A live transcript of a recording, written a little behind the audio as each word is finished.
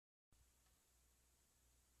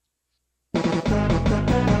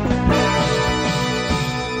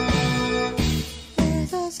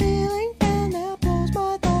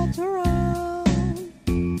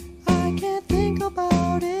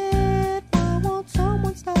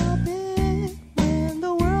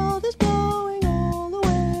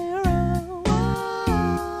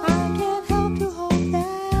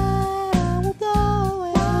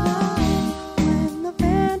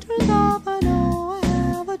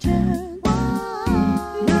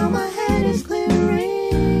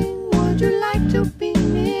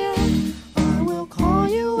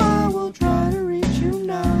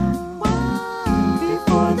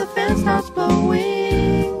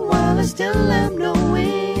them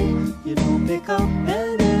knowing you don't pick up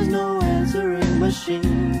and there's no answering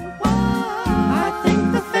machine. I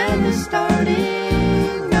think the fan is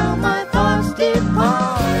starting, now my thoughts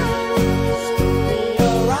depart.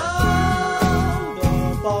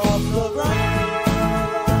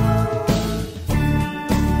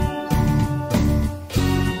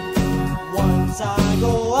 I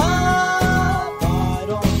go up, I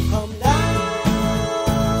don't come down.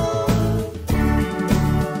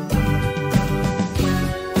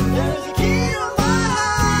 There's a key to my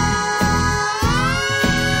life.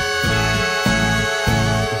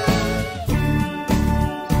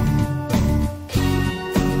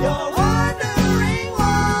 You're wondering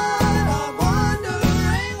what, I'm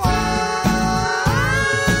wondering why.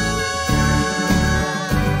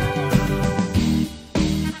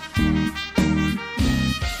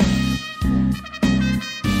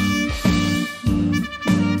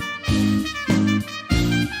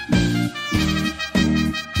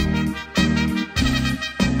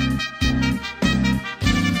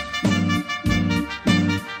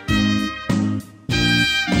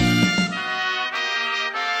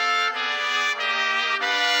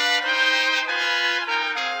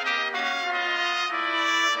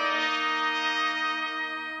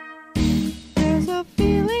 There's a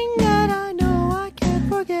feeling that I know I can't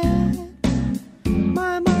forget.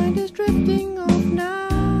 My mind is drifting off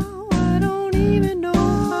now. I don't even know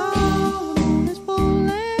how. The moon is full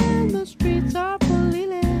and the streets are fully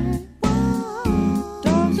lit.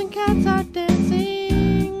 Dogs and cats are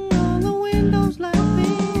dancing, all the windows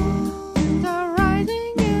laughing. Winds are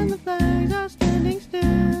rising and the flags are standing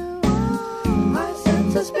still. I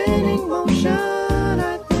sense a spinning motion.